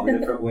 speaking of all the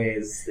different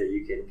ways that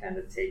you can kind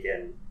of take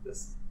in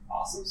this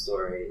awesome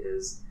story,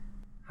 is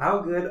how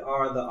good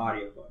are the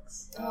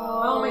audiobooks?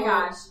 Oh my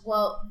gosh.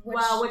 Well, which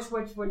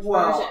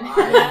Well,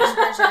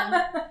 version?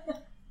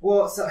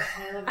 Well, so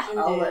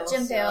I'll let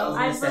Jim Dale.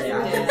 I listened to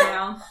Jim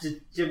Dale.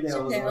 Jim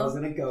Dale was what I was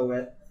going to go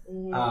with.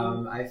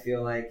 Mm-hmm. I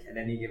feel like at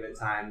any given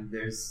time,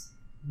 there's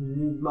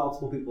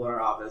multiple people in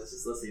our office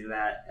just listening to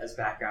that as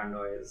background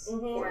noise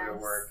for your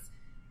work.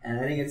 And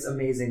I think it's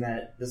amazing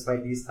that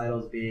despite these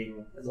titles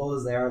being as old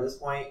as they are at this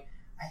point,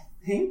 I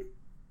think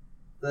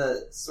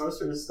the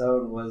Sorcerer's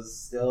Stone was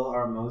still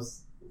our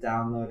most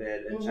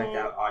downloaded and checked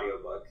out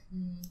audiobook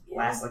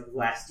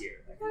last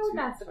year. Like That would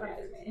not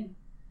surprise me.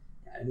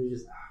 Yeah, and they're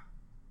just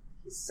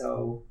he's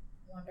so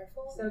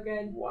wonderful, so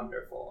good,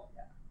 wonderful.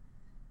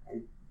 Yeah.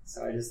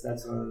 So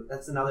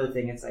that's another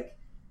thing. It's like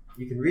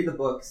you can read the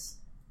books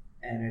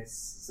and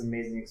it's an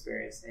amazing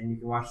experience, and you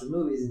can watch the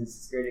movies and it's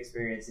this great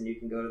experience, and you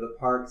can go to the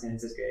parks and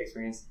it's this great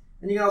experience,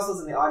 and you can also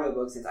listen to the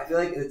audiobooks. And I feel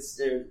like there's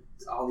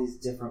all these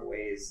different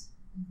ways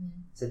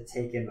to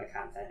take in the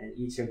content, and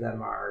each of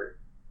them are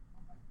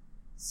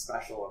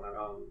special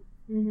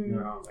in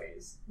their own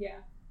ways. Yeah,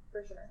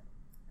 for sure.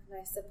 And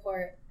I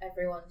support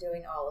everyone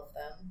doing all of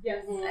them.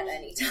 Yes. At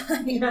any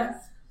time.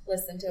 Yes.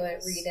 Listen to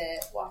it, read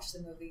it, watch the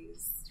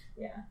movies.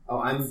 Yeah. Oh,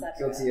 I'm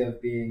guilty of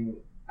being.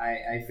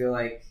 I feel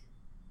like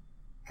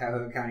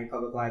Cuyahoga County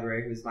Public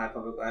Library, who's my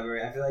public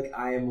library, I feel like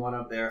I am one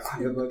of their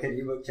audiobook and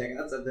ebook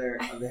checkouts of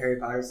the Harry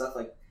Potter stuff.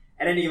 Like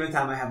at any given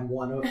time, I have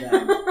one of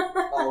them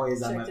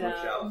always on my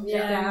bookshelf.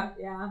 Yeah.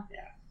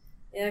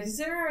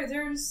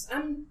 Because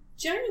I'm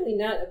generally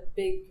not a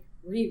big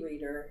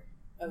rereader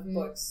of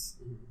books,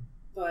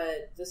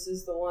 but this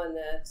is the one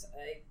that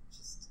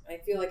I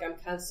feel like I'm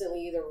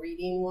constantly either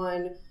reading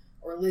one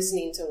or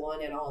listening to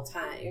one at all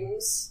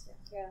times.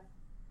 Yeah.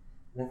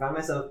 And I find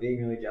myself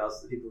being really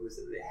jealous of the people who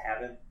said they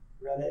haven't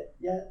read it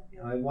yet.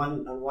 On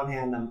one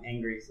hand, I'm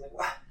angry. It's like,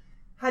 what?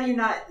 How do you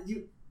not?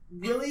 You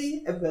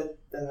really? But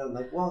then I'm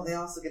like, well, they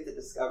also get to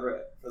discover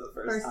it for the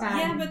first time.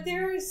 Yeah, but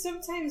there is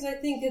sometimes I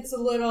think it's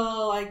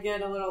I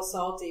get a little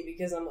salty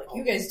because I'm like,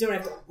 you guys don't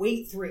have to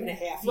wait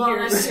 3.5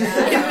 years in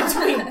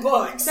between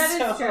books.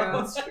 That is true.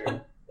 That's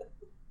true.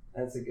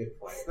 That's a good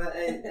point. But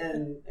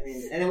and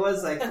it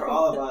was like for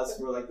all of us,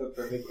 we're like the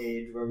perfect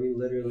age where we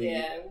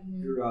literally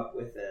grew up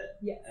with it.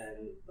 Yeah.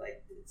 And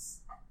like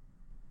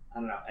I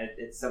don't know.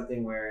 It's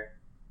something where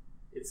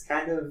it's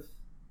kind of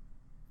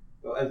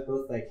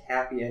both like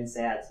happy and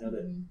sad to know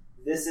that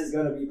this is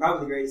going to be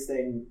probably the greatest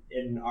thing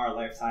in our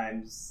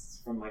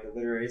lifetimes from like a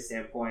literary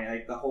standpoint.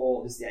 Like the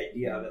whole, just the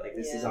idea of it. Like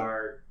this is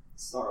our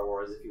Star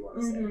Wars, if you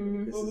want to say.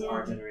 Like, this is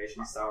our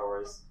generation Star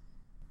Wars.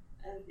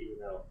 And even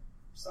though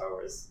Star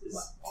Wars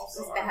is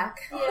also our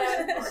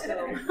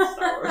generation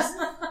Star Wars.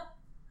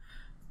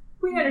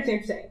 We understand what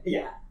you're saying.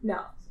 Yeah.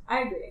 No,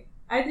 I agree.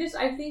 I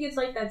think it's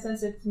like that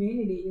sense of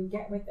community you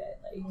get with it.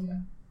 Like,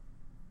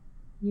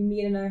 you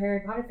meet another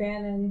Harry Potter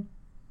fan and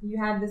you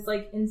have this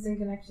like instant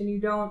connection you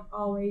don't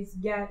always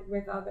get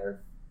with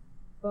other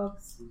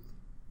books.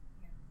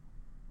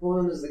 Well,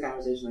 then there's the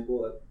conversation like,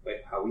 well,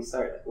 like how we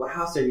started. Like, what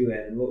house are you in?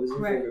 And what was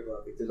your favorite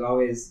book? Like, there's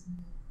always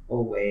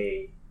a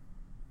way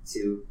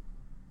to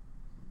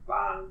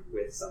bond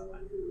with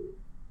someone who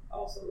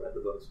also read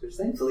the books, which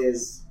thankfully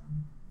is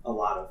a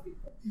lot of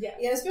people. Yeah.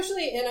 Yeah,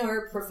 especially in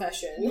our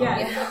profession.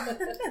 Yeah.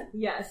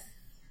 Yes.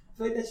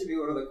 feel like that should be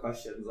one of the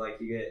questions like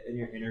you get in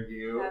your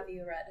interview. Have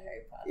you read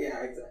Harry Potter?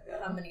 Yeah, exactly.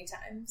 How many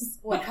times?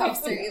 What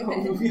house are you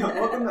in? Yeah,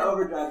 welcome to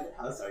Overdrive.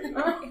 What house are you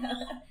in?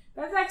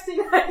 That's actually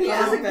not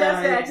Yeah, suggest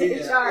that to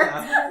idea. HR.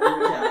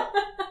 Yeah.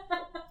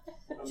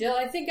 Jill,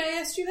 I think I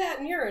asked you that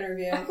in your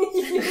interview.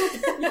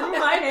 You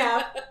might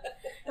have.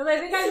 Because I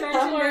think I I'm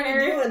mentioned already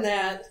Harry. doing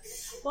that.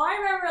 Well, I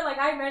remember, like,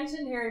 I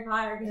mentioned Harry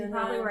Potter because you Mhm.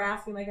 probably were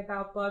asking, like,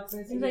 about books.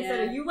 And as soon as I Yeah. said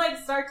it, you, like,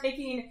 start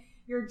taking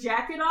your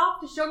jacket off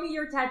to show me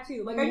your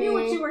tattoo. Like, I knew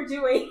what you were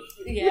doing.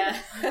 Yeah.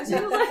 She was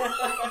like...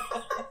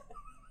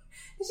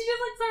 She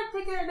just, like, started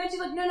picking it, and then she's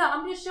like, no,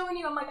 I'm just showing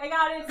you. I'm like, I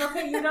got it. It's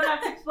okay. You don't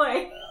have to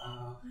explain.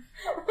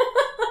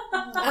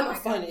 I'm a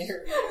fun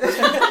interviewer. Man,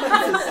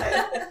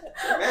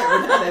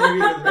 we're not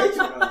interviewing with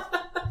Rachel.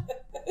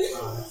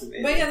 Oh, that's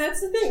amazing. But yeah,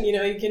 that's the thing. You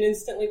know, you can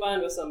instantly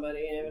bond with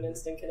somebody and have an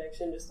instant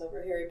connection just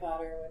over Harry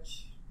Potter,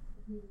 which...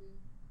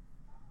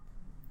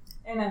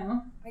 I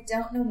know. I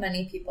don't know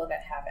many people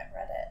that haven't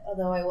read it,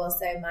 although I will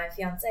say my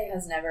fiance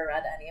has never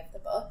read any of the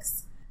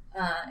books,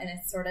 and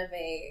it's sort of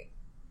a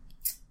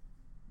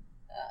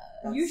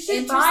You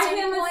should buy interesting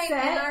him a point in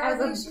set our as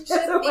a relationship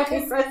wedding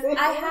because present.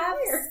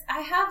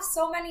 I have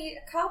so many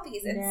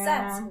copies and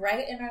Yeah. sets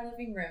right in our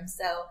living room,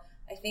 so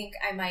I think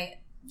I might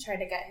try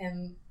to get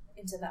him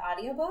into the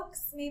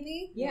audiobooks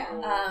maybe.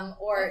 Yeah.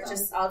 Or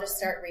I'll just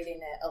start reading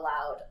it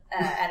aloud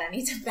at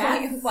any time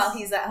That's- while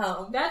he's at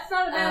home. That's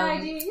not a bad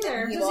idea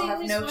either. He Does will he at have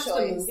least no watch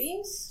choice. the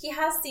movies? He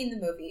has seen the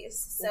movies,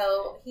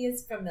 so he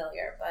is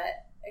familiar,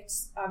 but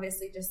it's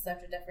obviously just such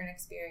a different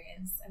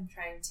experience. I'm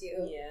trying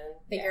to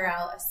figure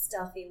out a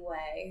stealthy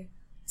way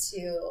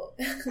to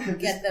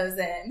get those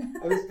in.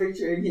 I was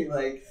picturing him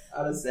like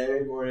on a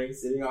Saturday morning,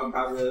 sitting on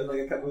properly with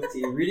like a cup of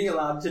tea, reading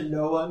aloud to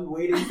no one,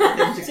 waiting for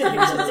him to come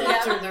into the room.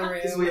 Enter the room.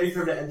 Just waiting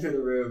for him to enter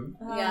the room.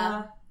 Yeah. I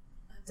have to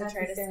That's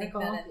try to sneak hysterical.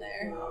 that in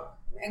there. Oh,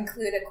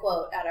 Include a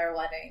quote at our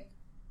wedding.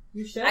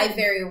 You should. I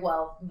very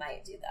well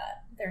might do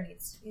that. There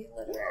needs to be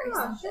literary Yeah,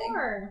 something.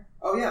 sure.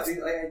 oh yeah,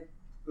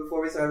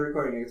 before we started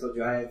recording, I told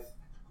you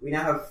we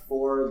now have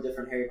 4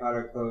 different Harry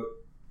Potter quote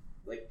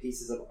like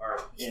pieces of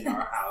art in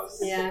our house.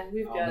 Yeah,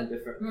 we've all got in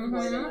different Mhm. rooms.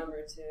 more than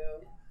number 2.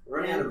 We're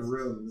running out of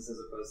rooms as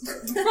opposed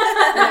to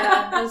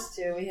Yeah, us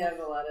too. We have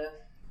a lot of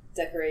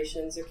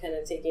decorations are kind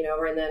of taking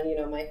over, and then, you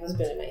know, my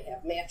husband and I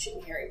have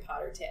matching Harry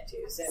Potter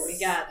tattoos that we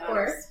got on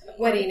our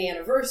wedding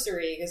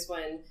anniversary, because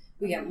when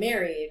we got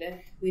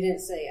married, we didn't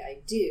say I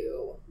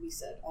do, we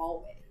said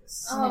always.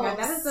 Oh my god,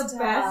 that is the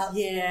best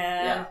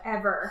Yeah.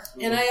 ever.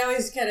 And I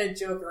always kind of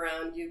joke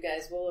around, you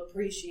guys will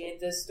appreciate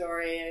this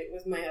story.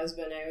 With my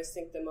husband, I always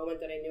think the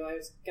moment that I knew I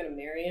was going to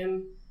marry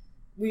him,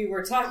 we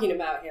were talking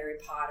about Harry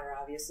Potter,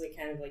 obviously,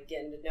 kind of like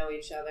getting to know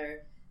each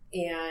other.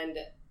 And,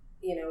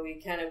 you know, we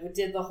kind of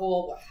did the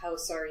whole, what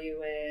house are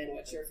you in?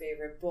 What's your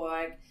favorite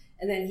book?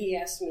 And then he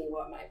asked me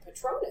what my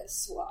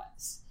Patronus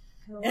was.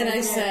 And I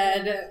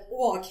said,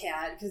 well, a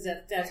cat, because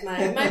that's my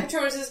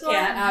Patronus is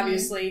cat,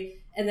 obviously.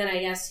 And then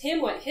I asked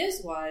him what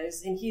his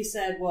was, and he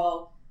said,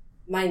 well,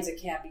 mine's a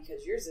cat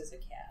because yours is a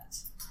cat.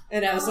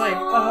 And I was like,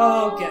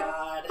 oh,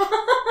 God.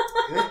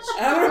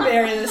 I'm going to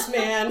marry this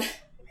man.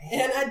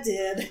 And I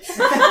did.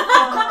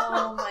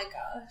 Oh my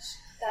gosh.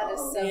 That is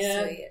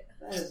so sweet.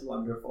 That is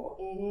wonderful.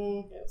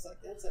 Mm-hmm. It was like,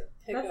 that's a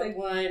pickup That's a-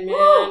 line,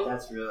 Woo! man.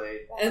 That's really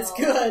It's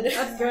good.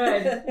 That's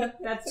good.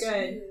 That's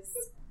good. Jeez.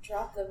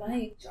 Drop the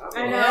mic.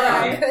 I know,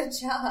 Yeah. right? Good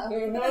job.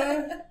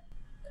 Mhm.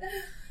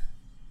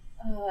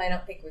 Oh, I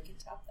don't think we can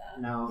top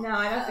that. No. No,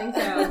 I don't think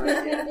so.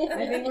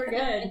 I think we're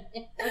good.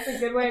 That's a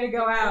good way to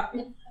go out.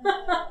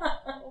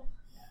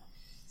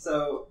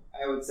 So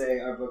I would say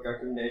our book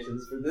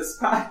recommendations for this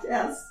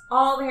podcast,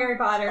 All the Harry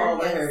Potter. all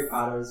the Harry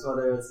Potters,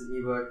 whether it's an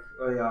ebook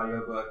or the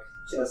audiobook,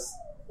 just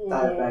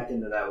dive back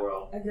into that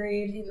world.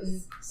 Agreed.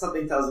 Just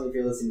something tells me if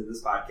you're listening to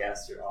this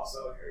podcast, you're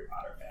also a Harry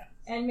Potter fan.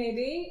 And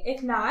maybe,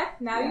 if not,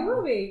 now Yeah. you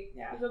will be.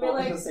 Yeah. You'll be Well, I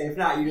was like, gonna say, if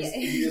not, you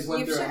just went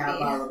You through a should half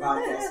be. hour of the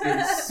podcast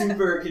being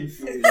super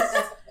confused. no,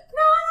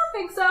 I don't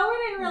think so. We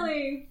didn't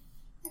really.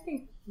 I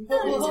think. Well,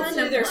 It's hopefully kind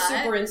of they're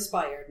flat. super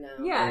inspired now.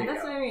 Yeah, There you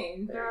that's go. what I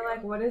mean. There They're you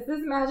like, what is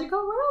this magical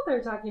world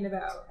they're talking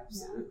about?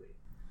 Absolutely.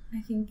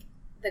 I think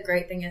the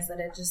great thing is that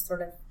it just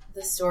sort of,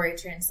 the story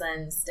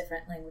transcends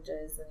different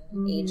languages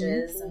and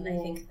ages, and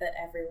I think that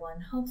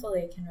everyone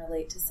hopefully can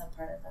relate to some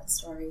part of that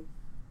story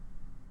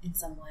in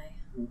some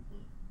way.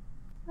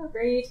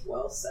 Agreed.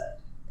 Well said.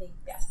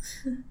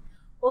 Thanks.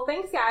 Well,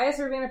 thanks, guys,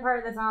 for being a part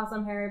of this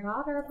awesome Harry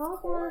Potter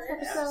podcast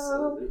episode.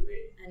 Absolutely.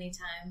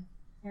 Anytime.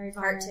 Harry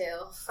Potter. Part 2.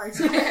 Part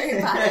 2. Harry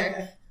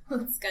Potter.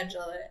 Let's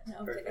schedule it. No,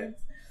 I'm kidding.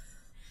 Perfect.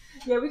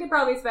 Yeah, we could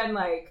probably spend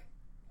like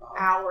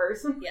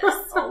hours.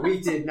 Yes. Oh, we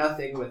did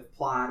nothing with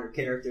plot or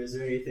characters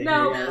or anything.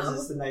 No. Yeah, it was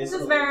just a nice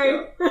This is little very.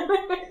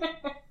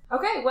 intro.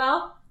 Okay,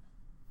 well,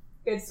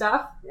 good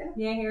stuff.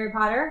 Yeah. Harry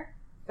Potter.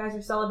 You guys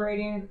are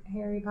celebrating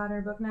Harry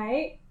Potter book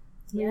night.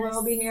 We Yes.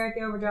 will be here at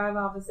the Overdrive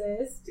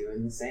offices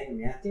Doing the same,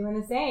 yeah. doing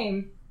the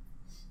same.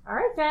 All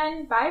right,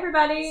 then. Bye,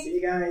 everybody. See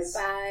you guys.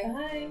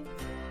 Bye.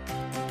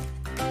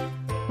 Bye.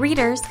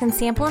 Readers can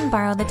sample and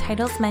borrow the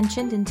titles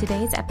mentioned in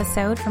today's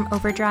episode from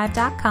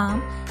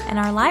Overdrive.com, and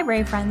our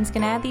library friends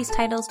can add these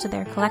titles to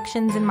their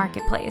collections and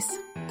marketplace.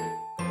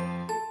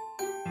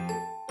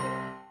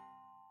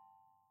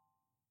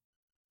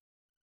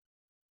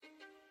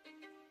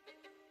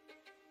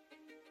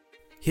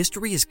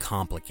 History is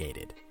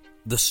complicated.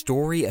 The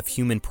story of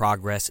human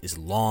progress is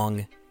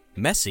long,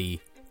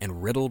 messy,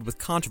 and riddled with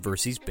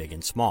controversies big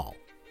and small.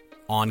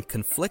 On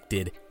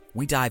Conflicted,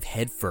 we dive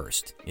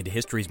headfirst into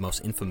history's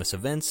most infamous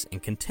events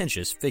and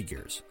contentious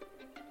figures.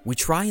 We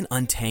try and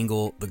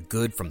untangle the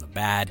good from the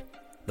bad,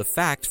 the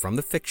fact from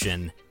the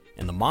fiction,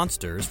 and the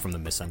monsters from the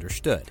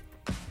misunderstood.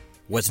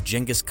 Was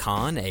Genghis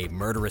Khan a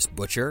murderous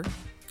butcher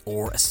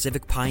or a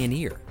civic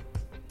pioneer?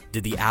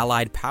 Did the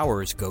Allied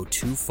powers go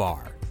too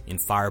far in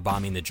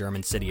firebombing the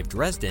German city of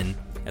Dresden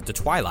at the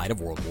twilight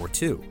of World War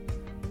II?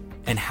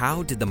 And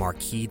how did the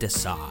Marquis de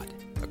Sade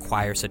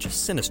acquire such a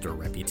sinister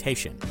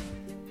reputation?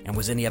 And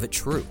was any of it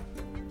true?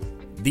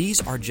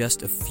 These are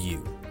just a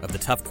few of the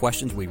tough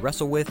questions we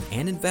wrestle with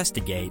and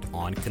investigate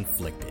on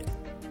Conflicted.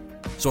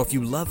 So if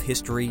you love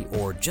history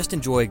or just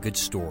enjoy a good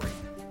story,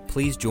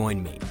 please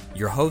join me,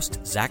 your host,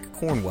 Zach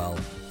Cornwell,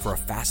 for a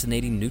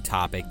fascinating new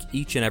topic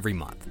each and every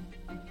month.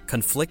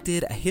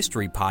 Conflicted, a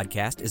history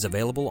podcast, is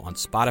available on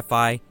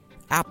Spotify,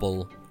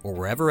 Apple, or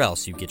wherever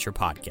else you get your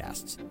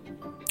podcasts.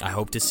 I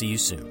hope to see you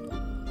soon.